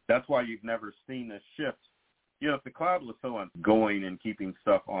 That's why you've never seen a shift. If the cloud was so ongoing and keeping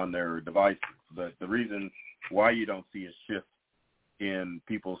stuff on their devices, but the reason why you don't see a shift in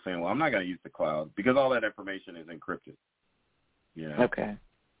people saying, well, I'm not going to use the cloud, because all that information is encrypted. Okay.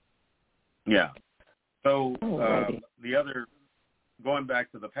 Yeah. So the other, going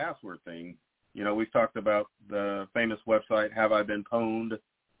back to the password thing, we've talked about the famous website haveibeenpwned.com.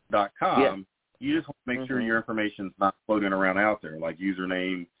 Yeah. You just want to make sure your information's not floating around out there, like your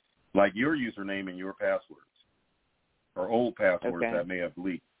username and your passwords, or old passwords that may have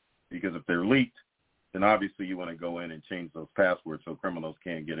leaked. Because if they're leaked, then obviously you want to go in and change those passwords so criminals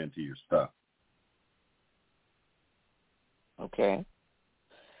can't get into your stuff. Okay.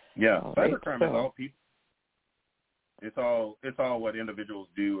 Yeah, cybercrime is all people. It's all what individuals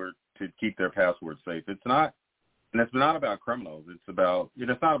do or to keep their passwords safe. It's not about criminals. It's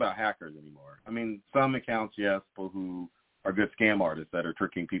not about hackers anymore. I mean, some accounts, yes, people who are good scam artists that are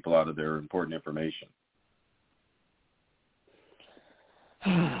tricking people out of their important information.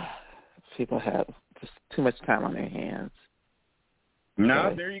 People have just too much time on their hands.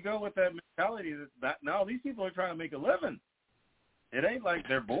 No, there you go with that mentality. No, these people are trying to make a living. It ain't like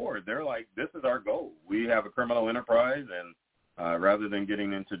they're bored. They're like, this is our goal. We have a criminal enterprise, and rather than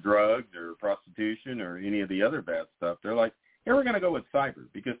getting into drugs or prostitution or any of the other bad stuff, they're like, here we're going to go with cyber,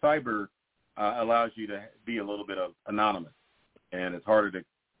 because cyber allows you to be a little bit of anonymous, and it's harder to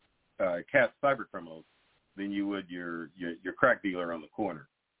catch cyber criminals than you would your crack dealer on the corner.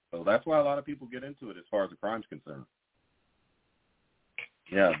 So that's why a lot of people get into it as far as the crime's concerned.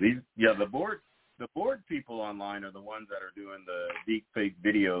 Yeah, the board people online are the ones that are doing the deep fake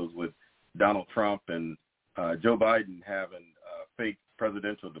videos with Donald Trump and Joe Biden having fake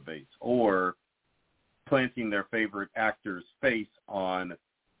presidential debates, or planting their favorite actor's face on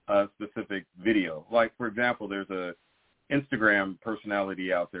a specific video. Like, for example, there's a Instagram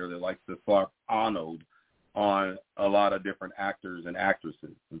personality out there that likes to slap Arnold on a lot of different actors and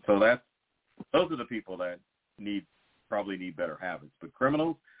actresses. And so those are the people that probably need better habits. But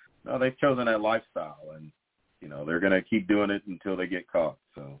criminals, no, they've chosen that lifestyle, and, you know, they're going to keep doing it until they get caught.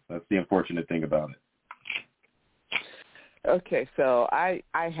 So that's the unfortunate thing about it. Okay, so I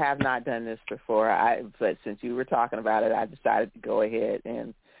have not done this before, but since you were talking about it, I decided to go ahead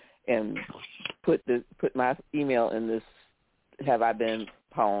and put my email in this "Have I Been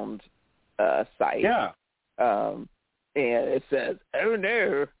Pwned" site. Yeah. And it says, "Oh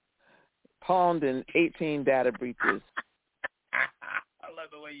no, pwned in 18 data breaches." I love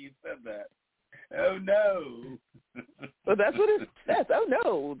the way you said that. Oh no. Well, that's what it says. Oh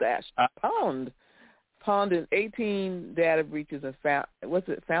no, pwned. Pwned in 18 data breaches and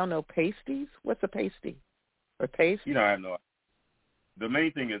found no pasties? What's a pasty? Or paste? You know, I have no idea. The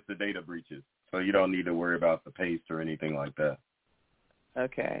main thing is the data breaches, so you don't need to worry about the paste or anything like that.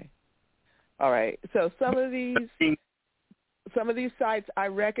 Okay. All right. So some of these sites I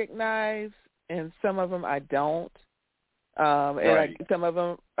recognize, and some of them I don't. And some of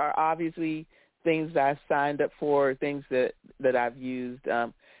them are obviously things that I've signed up for, things that I've used.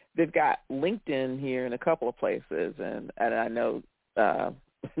 They've got LinkedIn here in a couple of places, and I know, I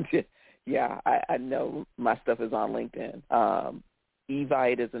know my stuff is on LinkedIn.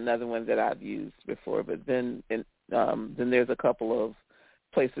 Evite is another one that I've used before, but then there's a couple of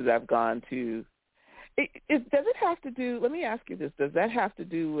places I've gone to. Does it have to do? Let me ask you this: does that have to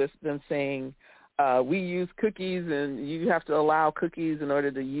do with them saying we use cookies and you have to allow cookies in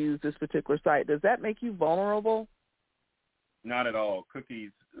order to use this particular site? Does that make you vulnerable? Not at all.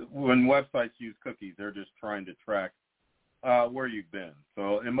 Cookies, when websites use cookies, they're just trying to track where you've been.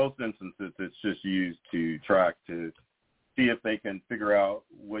 So in most instances, it's just used to track to see if they can figure out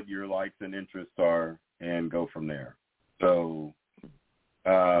what your likes and interests are and go from there. So,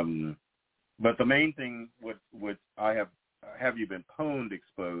 but the main thing what I have you been pwned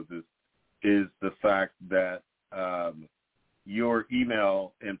exposed is the fact that your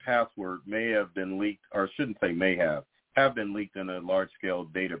email and password may have been leaked, or shouldn't say may have been leaked in a large-scale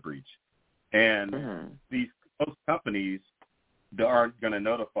data breach. And most companies aren't going to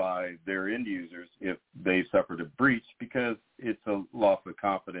notify their end users if they suffered a breach, because it's a loss of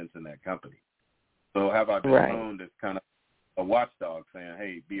confidence in that company. So have I been pwned is kind of a watchdog saying,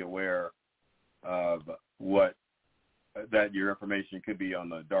 hey, be aware of that your information could be on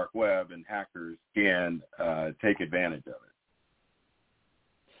the dark web and hackers can take advantage of it.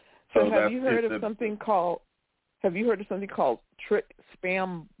 So have you heard of something called Trick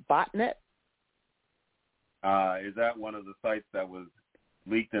Spam Botnet? Is that one of the sites that was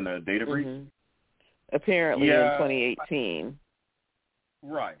leaked in a data breach? Mm-hmm. Apparently in 2018.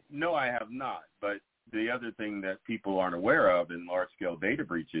 Right. No, I have not. But the other thing that people aren't aware of in large-scale data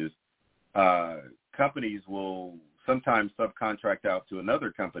breaches, companies will sometimes subcontract out to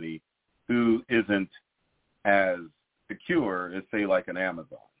another company who isn't as secure as, say, like an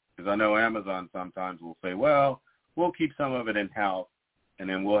Amazon. Because I know Amazon sometimes will say, well, we'll keep some of it in-house, and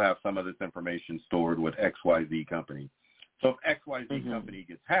then we'll have some of this information stored with XYZ company. So if XYZ company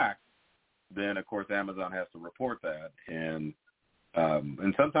gets hacked, then, of course, Amazon has to report that, and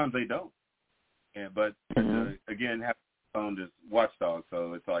sometimes they don't. But again, have phone is watchdog,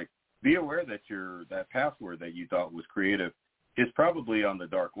 so it's like, be aware that that password that you thought was creative is probably on the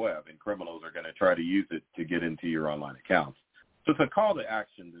dark web, and criminals are going to try to use it to get into your online accounts. So it's a call to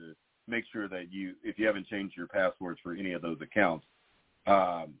action to make sure that if you haven't changed your passwords for any of those accounts,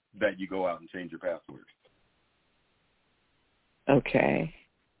 that you go out and change your passwords. Okay.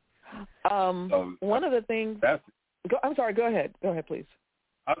 One of the things. I'm sorry. Go ahead. Go ahead, please.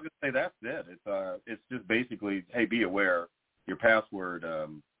 I was going to say that's it. It's just basically, hey, be aware your password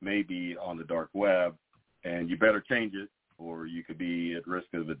may be on the dark web, and you better change it, or you could be at risk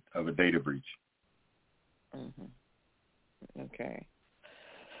of a data breach. Mm-hmm. Okay.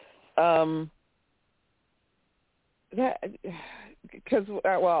 I'll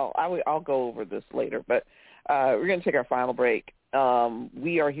go over this later, but we're going to take our final break.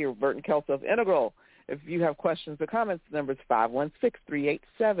 We are here with Burton Kelso of Integral. If you have questions or comments, the number is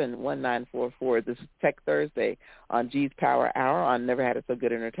 516-387-1944. This is Tech Thursday on G's Power Hour on Never Had It So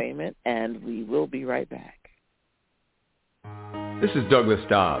Good Entertainment, and we will be right back. This is Douglas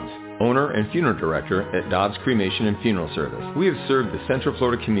Dobbs, owner and funeral director at Dobbs Cremation and Funeral Service. We have served the Central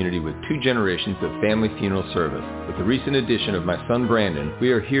Florida community with 2 generations of family funeral service. With the recent addition of my son Brandon,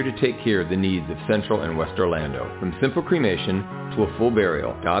 we are here to take care of the needs of Central and West Orlando. From simple cremation to a full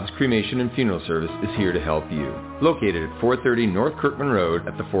burial, Dobbs Cremation and Funeral Service is here to help you. Located at 430 North Kirkman Road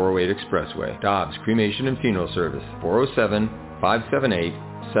at the 408 Expressway. Dobbs Cremation and Funeral Service,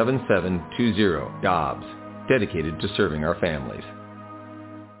 407-578-7720. Dobbs, dedicated to serving our families.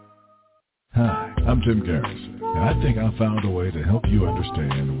 Hi, I'm Tim Garrison, and I think I found a way to help you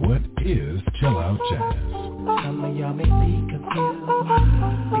understand what is chill out jazz. Some of y'all may be confused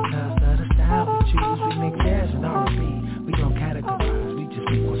because of the style we choose. We make jazz and R&B. We don't categorize. We just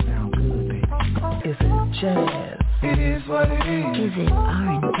make what sound good, baby. Is it jazz? It is what it is. Is it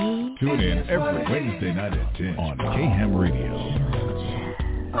R&B? Tune in every Wednesday night at 10 on KHAM Radio.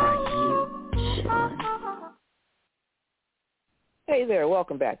 Are you chillin'? Hey there,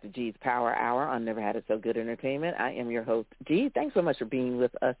 welcome back to G's Power Hour on Never Had It So Good Entertainment. I am your host, G. Thanks so much for being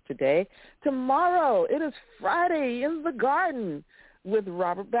with us today. Tomorrow, it is Friday in the Garden with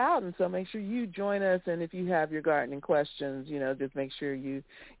Robert Bowden, so make sure you join us, and if you have your gardening questions, just make sure you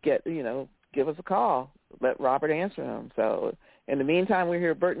give us a call. Let Robert answer them. So in the meantime, we're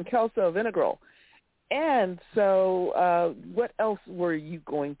here at Burton Kelso of Integral. And so what else were you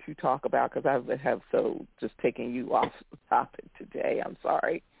going to talk about? Because I have just taken you off the topic today. I'm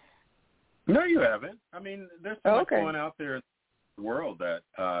sorry. No, you haven't. I mean, there's so much going out there in the world that,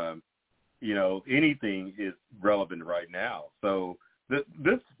 anything is relevant right now. So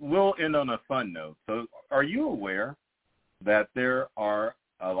this will end on a fun note. So are you aware that there are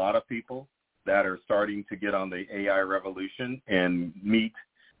a lot of people that are starting to get on the AI revolution and meet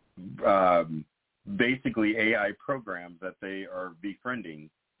basically AI programs that they are befriending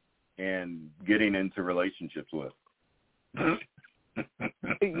and getting into relationships with?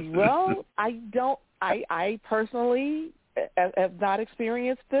 Well, I personally have not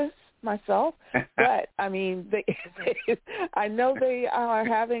experienced this myself, but I mean, I know they are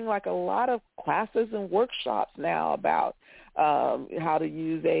having like a lot of classes and workshops now about how to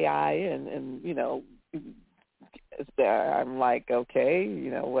use AI and I'm like, okay,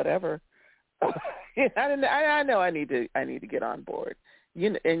 whatever. I know I need to get on board. I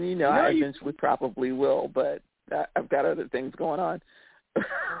eventually probably will, but I've got other things going on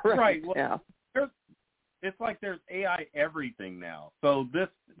right now. It's like there's AI everything now. So this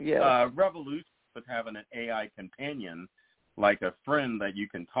revolution with having an AI companion, like a friend that you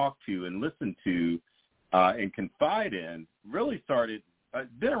can talk to and listen to and confide in, really started,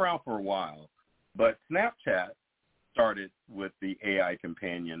 been around for a while, but Snapchat started with the AI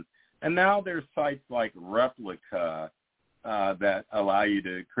companion. And now there's sites like Replica that allow you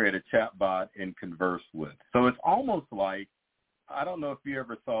to create a chatbot and converse with. So it's almost like, I don't know if you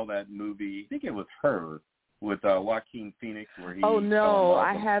ever saw that movie, I think it was Her, with Joaquin Phoenix, where he... Oh, no,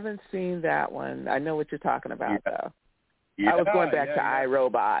 I haven't seen that one. I know what you're talking about, though. I was going back to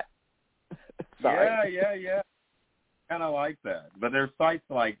iRobot. Sorry. Yeah. Kind of like that. But there's sites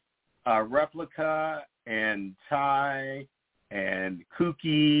like Replica and Chai and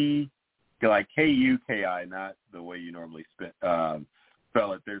Kuki, like Kuki, not the way you normally spell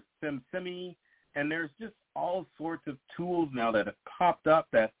it. There's SimSimi, and there's just all sorts of tools now that have popped up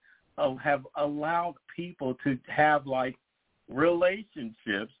that have allowed people to have like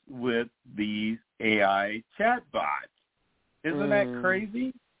relationships with these AI chatbots. Isn't that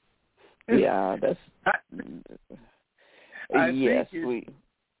crazy? Yeah, that's. I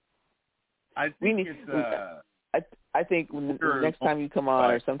think next time you come on,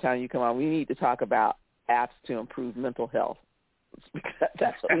 or sometime you come on, we need to talk about apps to improve mental health. Because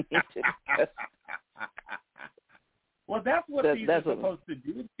that's what we need to do. Well, that's what these are supposed to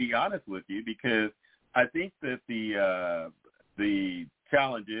do, to be honest with you, because I think that the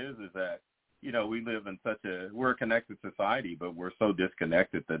challenge is that, we live in we're a connected society, but we're so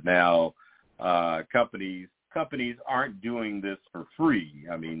disconnected that now companies aren't doing this for free.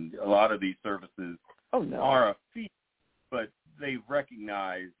 I mean, a lot of these services are a fee, but they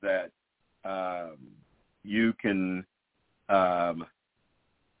recognize that you can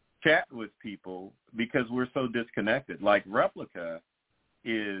chat with people because we're so disconnected. Like Replica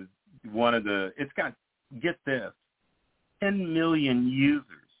is one of the, it's got, get this, 10 million users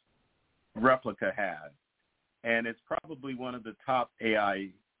Replica has. And it's probably one of the top AI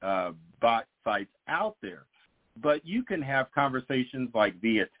bot sites out there. But you can have conversations like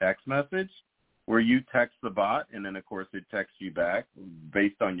via text message where you text the bot and then, of course, it texts you back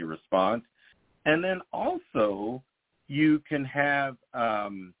based on your response. And then also you can have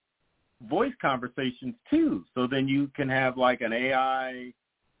voice conversations too. So then you can have like an AI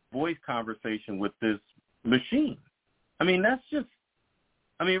voice conversation with this machine. I mean, that's just,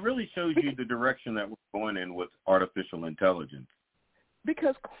 I mean, it really shows you the direction that we're going in with artificial intelligence.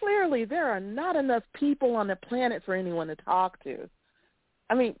 Because clearly there are not enough people on the planet for anyone to talk to.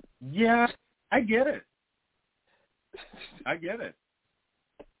 I mean. Yeah, I get it. I get it.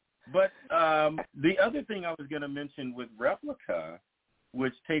 But the other thing I was going to mention with Replica,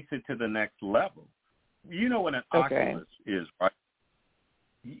 which takes it to the next level, you know what an Oculus is, right?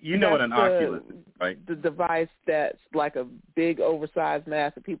 You know what an Oculus is, right? The device that's like a big oversized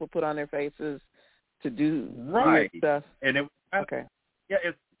mask that people put on their faces to do weird stuff. And it, yeah,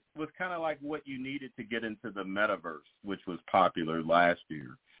 it was kind of like what you needed to get into the metaverse, which was popular last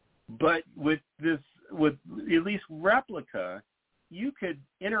year. But with this, with at least Replica, you could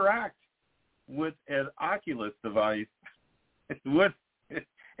interact with an Oculus device with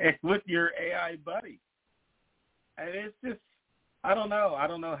your AI buddy. And it's just, I don't know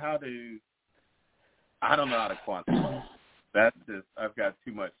how to quantify. That's just, I've got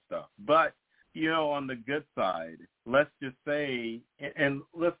too much stuff. But, you know, on the good side, let's just say, and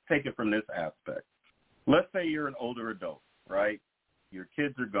let's take it from this aspect. Let's say you're an older adult, right? Your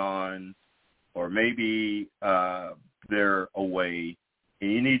kids are gone, or maybe they're away,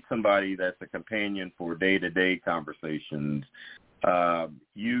 and you need somebody that's a companion for day-to-day conversations.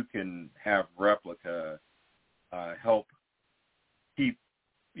 You can have Replica help keep,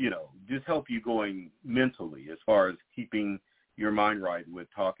 you know, just help you going mentally as far as keeping your mind right with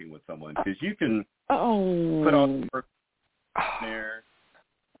talking with someone. Because you can put all the person there,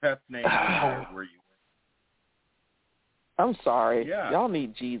 pet name there, where you I'm sorry. Yeah. Y'all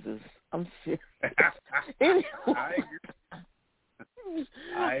need Jesus. I'm serious.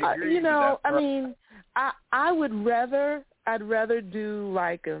 I agree. You know, I mean, I'd rather do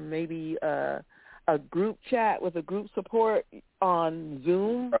like maybe a group chat with a group support on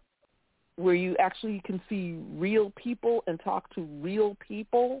Zoom where you actually can see real people and talk to real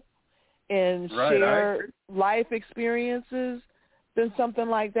people and share life experiences than something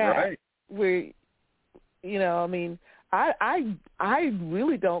like that. Right. Where, you know, I mean, I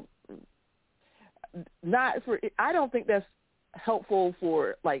really don't I don't think that's helpful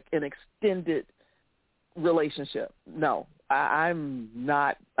for like an extended relationship. No, I'm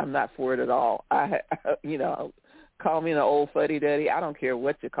not for it at all. You know, call me an old fuddy duddy. I don't care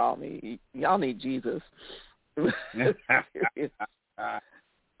what you call me. Y'all need Jesus.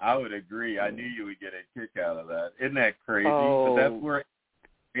 I would agree. I knew you would get a kick out of that. Isn't that crazy? But that's where it's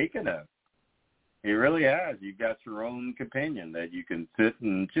taken us. It really has. You've got your own companion that you can sit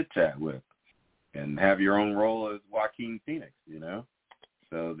and chit-chat with and have your own role as Joaquin Phoenix, you know?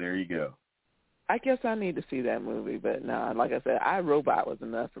 So there you go. I guess I need to see that movie, but no, like I said, iRobot was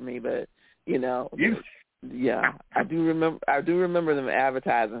enough for me, but, you know, yeah, I do remember them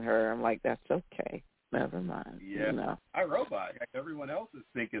advertising her. I'm like, that's okay. Never mind. Yeah. You know. iRobot. Everyone else is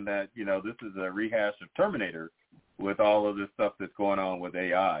thinking that, you know, this is a rehash of Terminator with all of this stuff that's going on with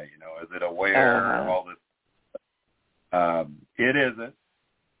AI. You know, is it aware of all this? It isn't.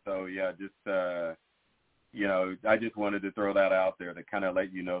 So, yeah, just, you know, I just wanted to throw that out there to kind of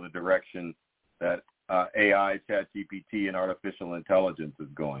let you know the direction that AI, ChatGPT, and artificial intelligence is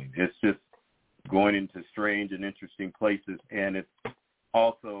going. It's just going into strange and interesting places, and it's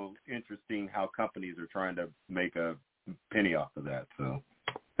also interesting how companies are trying to make a penny off of that. So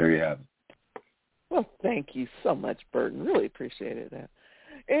there you have it. Well, thank you so much, Burton. Really appreciated that.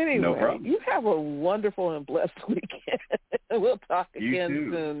 Anyway, no problem. You have a wonderful and blessed weekend. We'll talk again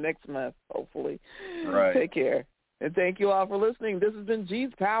soon, next month, hopefully. Right. Take care. And thank you all for listening. This has been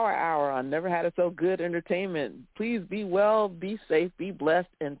G's Power Hour on Never Had It So Good Entertainment. Please be well, be safe, be blessed,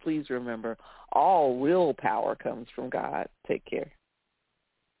 and please remember, all real power comes from God. Take care.